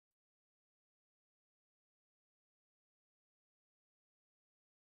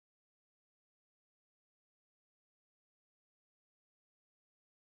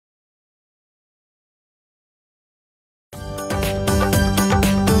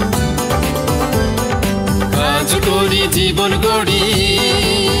জীবন গড়ি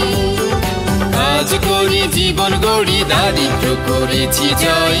কাজ করি জীবন গড়ি দারিদ্র করেছি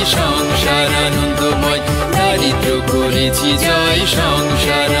জয় সংসার আনন্দময় দারিদ্র করেছি জয়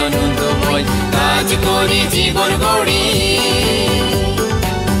সংসার আনন্দময় কাজ করি জীবন গড়ি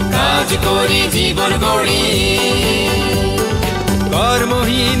কাজ করি জীবন গড়ি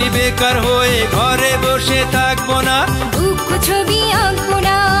কর্মহীন বেকার হয়ে ঘরে বসে থাকবো না দুঃখ ছবি আঁকবো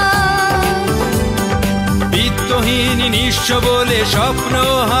না বিত্তহীন নিঃস্ব বলে স্বপ্ন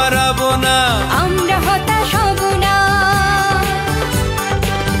হারাবো না আমরা হতাশ হব না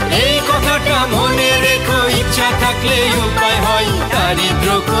এই কথাটা মনে রেখো ইচ্ছা থাকলে উপায় হয় দারিদ্র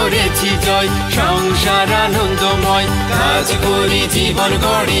করেছি জয় সংসার আনন্দময় কাজ করি জীবন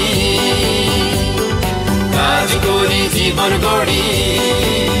গড়ি কাজ করি জীবন গড়ি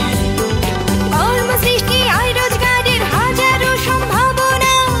কর্মসৃষ্টি আয় রোজগারের হাজারো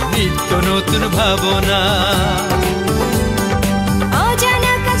সম্ভাবনা নিত্য নতুন ভাবনা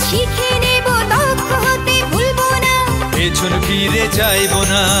অজানা কাজ শিখে নেব দক্ষ হতে ভুলবো না পেছন ফিরে যাইব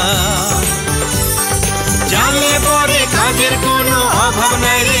না জানলে পরে কাজের কোনো অভাব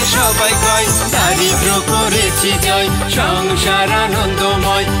নাই রে সবাই কয় দারিদ্র করেছি জয় সংসার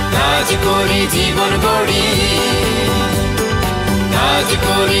আনন্দময় কাজ করি জীবন গড়ি কাজ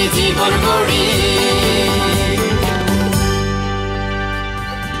করি জীবন গড়ি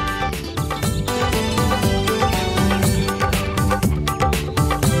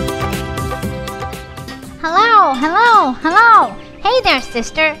Hello, hello, hello. Hey there,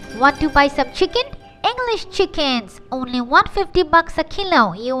 sister. Want to buy some chicken? English chickens, only 150 bucks a kilo.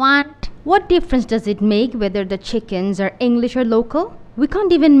 You want? What difference does it make whether the chickens are English or local? We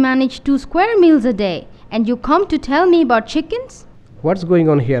can't even manage 2 square meals a day. And you come to tell me about chickens? What's going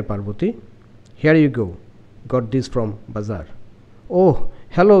on here, Parvati? Here you go. Got this from Bazaar. Oh,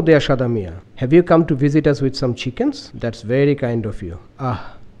 hello there, Shadamia. Have you come to visit us with some chickens? That's very kind of you. Ah,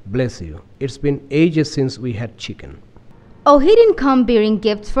 bless you. It's been ages since we had chicken. Oh, he didn't come bearing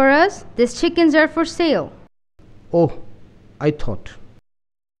gifts for us. These chickens are for sale. Oh, I thought.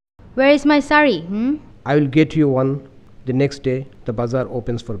 Where is my sari? I will get you one the next day the bazaar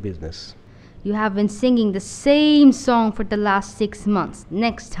opens for business. You have been singing the same song for the last 6 months.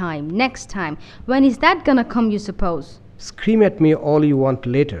 Next time, next time. When is that gonna come, you suppose? Scream at me all you want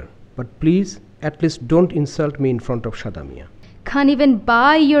later, but please, at least don't insult me in front of Shadamia. Can't even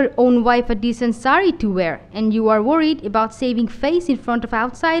buy your own wife a decent sari to wear, and you are worried about saving face in front of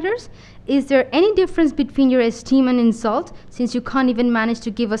outsiders? Is there any difference between your esteem and insult, since you can't even manage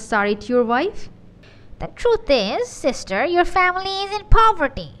to give a sari to your wife? The truth is, sister, your family is in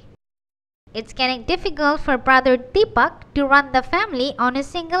poverty. It's getting difficult for brother Deepak to run the family on a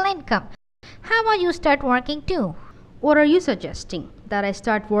single income. How about you start working too? What are you suggesting? That I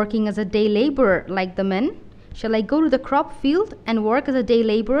start working as a day laborer like the men? Shall I go to the crop field and work as a day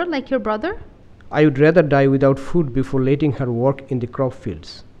laborer like your brother? I would rather die without food before letting her work in the crop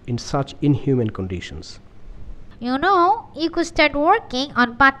fields in such inhuman conditions. You know, you could start working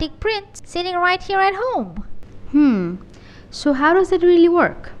on batik prints sitting right here at home. So how does it really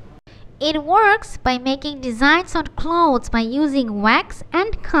work? It works by making designs on clothes by using wax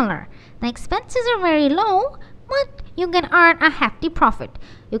and color. The expenses are very low, but you can earn a hefty profit.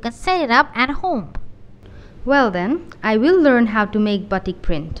 You can set it up at home. Well then, I will learn how to make batik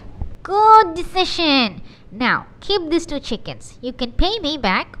print. Good decision. Now, keep these 2 chickens. You can pay me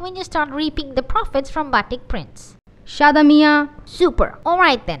back when you start reaping the profits from batik prints. Shadamia. Super.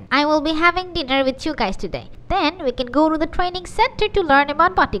 Alright then, I will be having dinner with you guys today. Then we can go to the training center to learn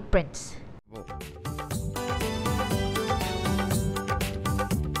about batik prints.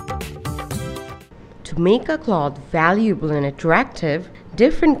 To make a cloth valuable and attractive,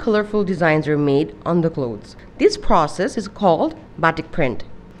 different colorful designs are made on the clothes. This process is called batik print.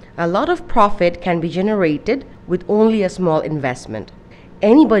 A lot of profit can be generated with only a small investment.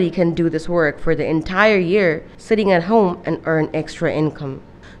 Anybody can do this work for the entire year, sitting at home and earn extra income.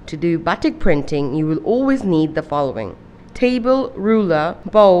 To do batik printing, you will always need the following: table, ruler,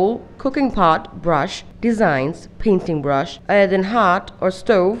 bowl, cooking pot, brush, designs, painting brush, earthen heart or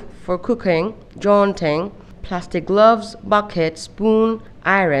stove for cooking, jointing, plastic gloves, bucket, spoon,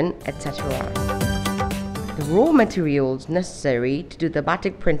 iron, etc. The raw materials necessary to do the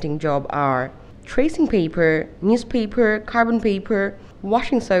batik printing job are tracing paper, newspaper, carbon paper,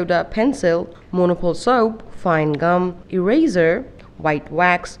 washing soda, pencil, monopole soap, fine gum, eraser, white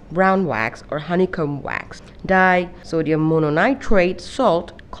wax, brown wax or honeycomb wax, dye, sodium mononitrate,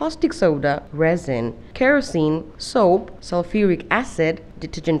 salt, caustic soda, resin, kerosene, soap, sulfuric acid,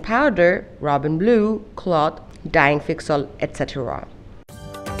 detergent powder, robin blue, cloth, dyeing fixol, etc.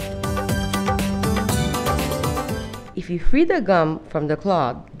 If you free the gum from the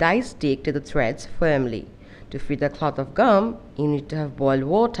cloth, dyes stick to the threads firmly. To free the cloth of gum, you need to have boiled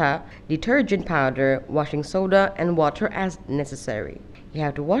water, detergent powder, washing soda, and water as necessary. You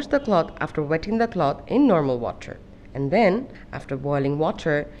have to wash the cloth after wetting the cloth in normal water. And then, after boiling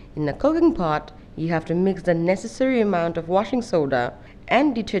water, in a cooking pot, you have to mix the necessary amount of washing soda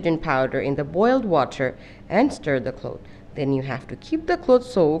and detergent powder in the boiled water and stir the cloth. Then you have to keep the cloth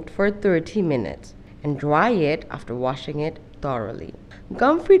soaked for 30 minutes and dry it after washing it thoroughly.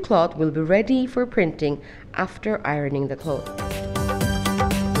 Gum-free cloth will be ready for printing after ironing the cloth.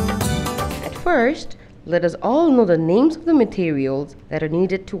 At first, let us all know the names of the materials that are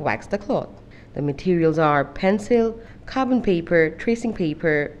needed to wax the cloth. The materials are pencil, carbon paper, tracing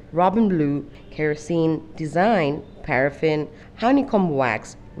paper, robin blue, kerosene, design, paraffin, honeycomb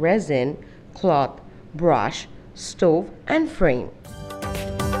wax, resin, cloth, brush, stove, and frame.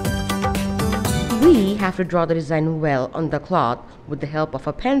 We have to draw the design well on the cloth with the help of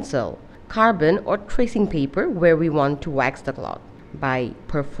a pencil, carbon or tracing paper where we want to wax the cloth. By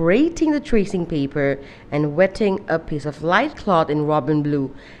perforating the tracing paper and wetting a piece of light cloth in robin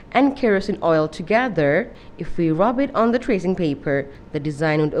blue and kerosene oil together, if we rub it on the tracing paper, the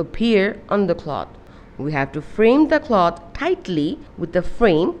design would appear on the cloth. We have to frame the cloth tightly with the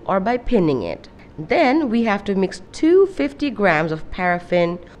frame or by pinning it. Then we have to mix 250 grams of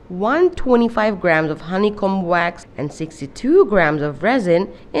paraffin, 125 grams of honeycomb wax, and 62 grams of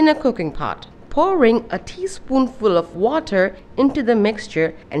resin in a cooking pot. Pouring a teaspoonful of water into the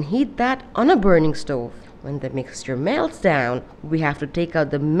mixture and heat that on a burning stove. When the mixture melts down, we have to take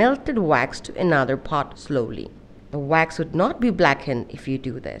out the melted wax to another pot slowly. The wax would not be blackened if you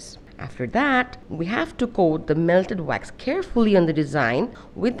do this. After that, we have to coat the melted wax carefully on the design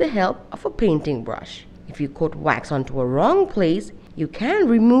with the help of a painting brush. If you coat wax onto a wrong place, you can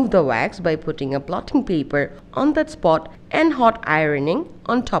remove the wax by putting a blotting paper on that spot and hot ironing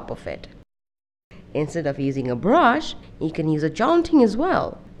on top of it. Instead of using a brush, you can use a jointing as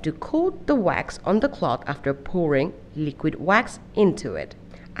well to coat the wax on the cloth after pouring liquid wax into it.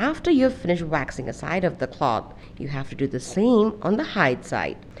 After you have finished waxing a side of the cloth, you have to do the same on the hide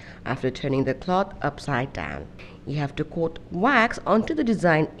side. After turning the cloth upside down, you have to coat wax onto the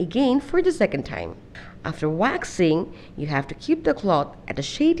design again for the second time. After waxing, you have to keep the cloth at a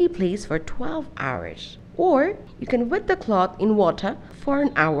shady place for 12 hours. Or you can wet the cloth in water for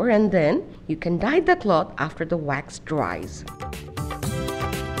an hour and then you can dye the cloth after the wax dries.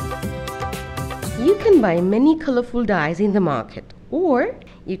 You can buy many colorful dyes in the market, or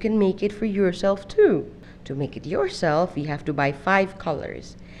you can make it for yourself too. To make it yourself, you have to buy 5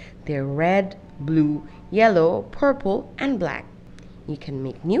 colors. They're red, blue, yellow, purple, and black. You can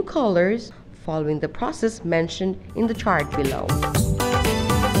make new colors following the process mentioned in the chart below.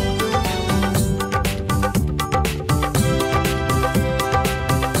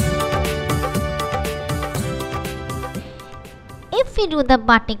 If you do the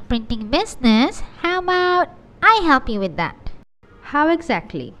batik printing business, how about I help you with that? How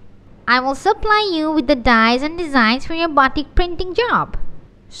exactly? I will supply you with the dyes and designs for your batik printing job.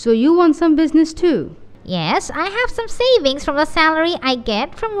 So you want some business too? Yes, I have some savings from the salary I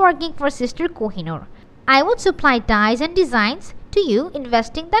get from working for Sister Kohinoor. I would supply dyes and designs to you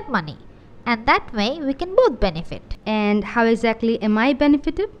investing that money. And that way we can both benefit. And how exactly am I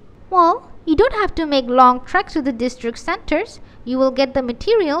benefited? Well, you don't have to make long treks to the district centers. You will get the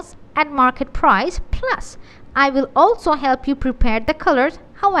materials at market price, plus I will also help you prepare the colors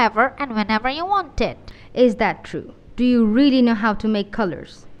however and whenever you want it. Is that true? Do you really know how to make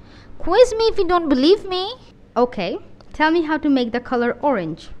colors? Quiz me if you don't believe me. Okay, tell me how to make the color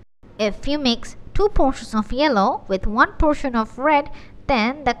orange. If you mix 2 portions of yellow with 1 portion of red,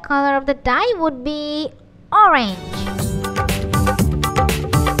 then the color of the dye would be orange.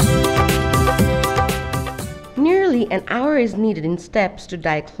 Nearly an hour is needed in steps to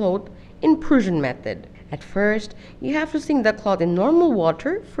dye cloth in Prussian method. At first, you have to sink the cloth in normal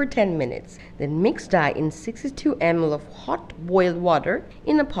water for 10 minutes. Then mix dye in 62 ml of hot boiled water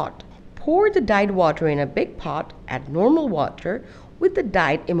in a pot. Pour the dyed water in a big pot, add normal water with the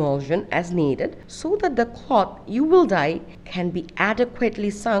dyed emulsion as needed so that the cloth you will dye can be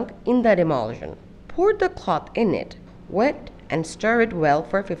adequately sunk in that emulsion. Pour the cloth in it, wet and stir it well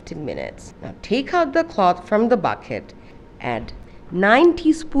for 15 minutes. Now take out the cloth from the bucket, add 9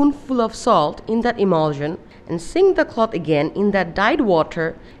 teaspoonfuls of salt in that emulsion and sink the cloth again in that dyed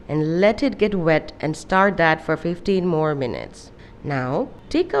water and let it get wet and stir that for 15 more minutes. Now,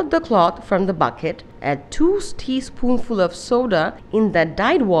 take out the cloth from the bucket, add 2 teaspoonfuls of soda in that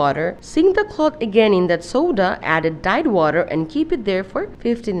dyed water, sink the cloth again in that soda, added dyed water and keep it there for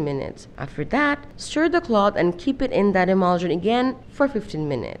 15 minutes. After that, stir the cloth and keep it in that emulsion again for 15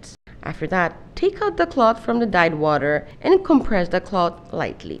 minutes. After that, take out the cloth from the dyed water and compress the cloth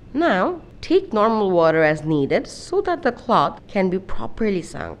lightly. Now, take normal water as needed so that the cloth can be properly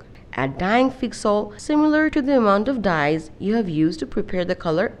sunk. Add dyeing fixol similar to the amount of dyes you have used to prepare the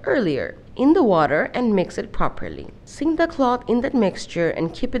color earlier in the water and mix it properly. Sink the cloth in that mixture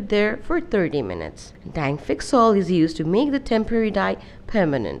and keep it there for 30 minutes. Dyeing fixol is used to make the temporary dye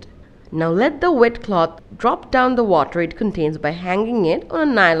permanent. Now let the wet cloth drop down the water it contains by hanging it on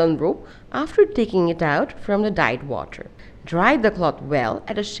a nylon rope after taking it out from the dyed water. Dry the cloth well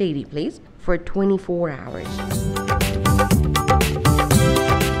at a shady place for 24 hours.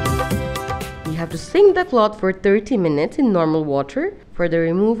 You have to sink the cloth for 30 minutes in normal water for the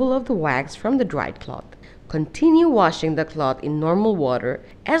removal of the wax from the dried cloth. Continue washing the cloth in normal water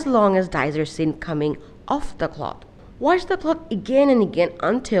as long as dyes are seen coming off the cloth. Wash the cloth again and again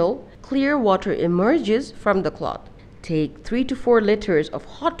until clear water emerges from the cloth. Take 3 to 4 liters of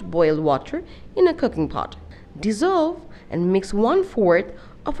hot boiled water in a cooking pot. Dissolve and mix 1/4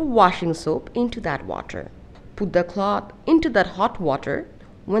 of a washing soap into that water. Put the cloth into that hot water.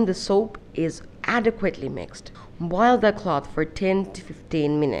 When the soap is adequately mixed, boil the cloth for 10 to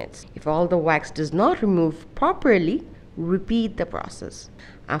 15 minutes. If all the wax does not remove properly, repeat the process.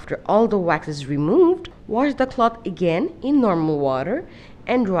 After all the wax is removed, wash the cloth again in normal water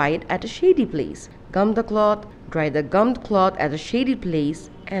and dry it at a shady place. Gum the cloth, dry the gummed cloth at a shady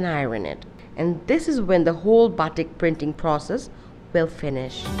place and iron it. And this is when the whole batik printing process will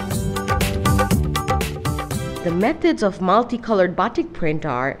finish. The methods of multicolored batik print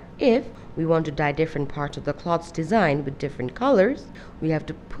are: if we want to dye different parts of the cloth's design with different colors, we have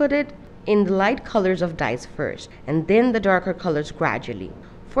to put it in the light colors of dyes first and then the darker colors gradually.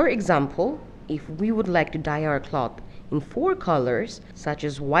 For example, if we would like to dye our cloth in 4 colors such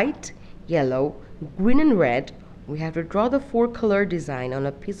as white, yellow, green and red, we have to draw the 4-color design on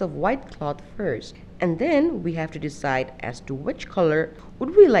a piece of white cloth first, and then we have to decide as to which color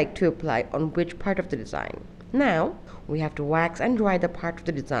would we like to apply on which part of the design. Now, we have to wax and dry the part of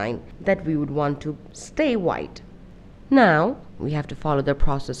the design that we would want to stay white. Now, we have to follow the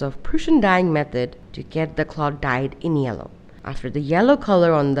process of Prussian dyeing method to get the cloth dyed in yellow. After the yellow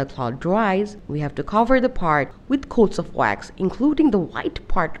color on the cloth dries, we have to cover the part with coats of wax, including the white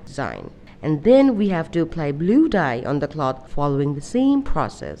part design. And then we have to apply blue dye on the cloth following the same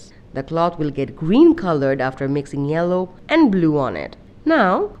process. The cloth will get green colored after mixing yellow and blue on it.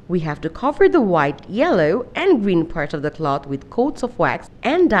 Now, we have to cover the white, yellow and green parts of the cloth with coats of wax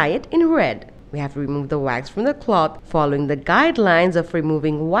and dye it in red. We have to remove the wax from the cloth following the guidelines of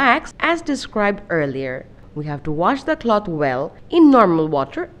removing wax as described earlier. We have to wash the cloth well in normal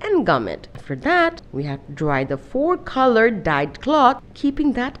water and gum it. After that, we have to dry the 4-colored dyed cloth,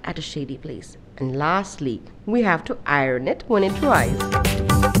 keeping that at a shady place. And lastly, we have to iron it when it dries.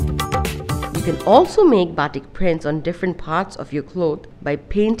 You can also make batik prints on different parts of your cloth by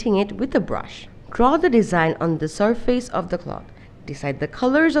painting it with a brush. Draw the design on the surface of the cloth. Decide the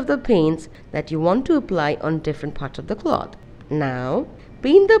colors of the paints that you want to apply on different parts of the cloth. Now,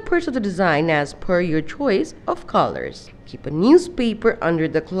 paint the parts of the design as per your choice of colors. Keep a newspaper under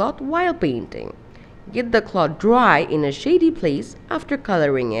the cloth while painting. Get the cloth dry in a shady place after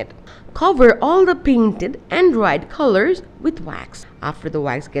coloring it. Cover all the painted and dried colors with wax. After the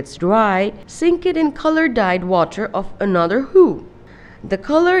wax gets dry, sink it in color-dyed water of another hue. The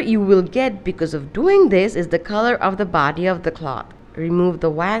color you will get because of doing this is the color of the body of the cloth. Remove the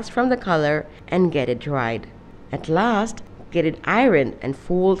wax from the color and get it dried. At last, get it ironed and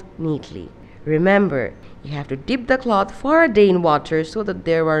fold neatly. Remember, you have to dip the cloth for a day in water so that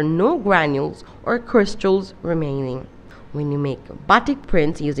there are no granules or crystals remaining when you make batik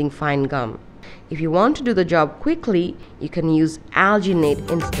prints using fine gum. If you want to do the job quickly, you can use alginate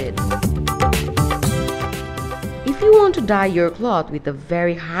instead. If you want to dye your cloth with a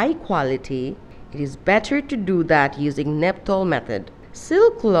very high quality, it is better to do that using Neptol method.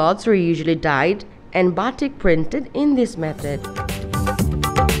 Silk cloths are usually dyed and batik printed in this method.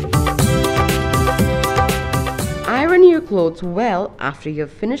 Iron your clothes well after you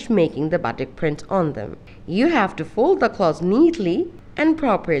have finished making the batik print on them. You have to fold the cloths neatly and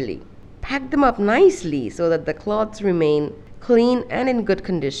properly. Pack them up nicely so that the cloths remain clean and in good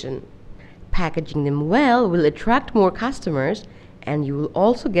condition. Packaging them well will attract more customers and you will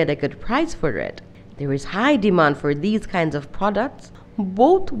also get a good price for it. There is high demand for these kinds of products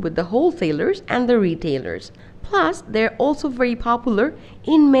both with the wholesalers and the retailers. Plus, they're also very popular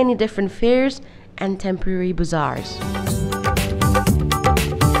in many different fairs and temporary bazaars.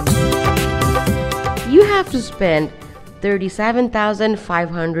 You have to spend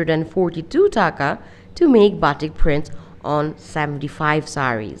 37,542 taka to make batik prints on 75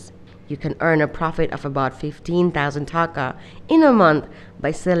 saris. You can earn a profit of about 15,000 taka in a month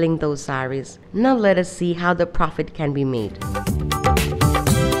by selling those saris. Now let us see how the profit can be made.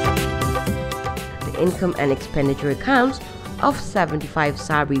 The income and expenditure accounts of 75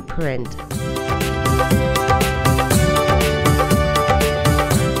 sari print.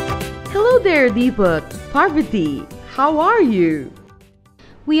 Hello there, Deepak. Parvati, how are you?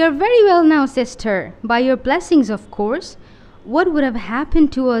 We are very well now, sister. By your blessings, of course. What would have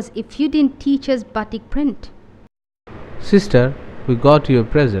happened to us if you didn't teach us batik print? Sister, we got you a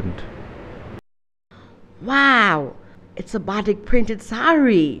present. Wow, it's a batik printed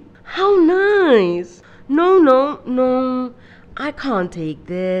sari. How nice. No, I can't take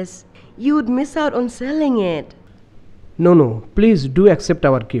this. You would miss out on selling it. No, please do accept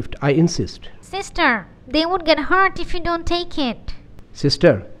our gift. I insist. Sister, they would get hurt if you don't take it.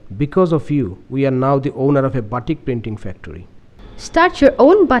 Sister, because of you, we are now the owner of a batik printing factory. Start your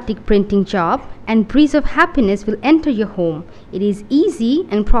own batik printing job and breeze of happiness will enter your home. It is easy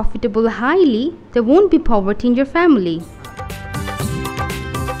and profitable highly. There won't be poverty in your family.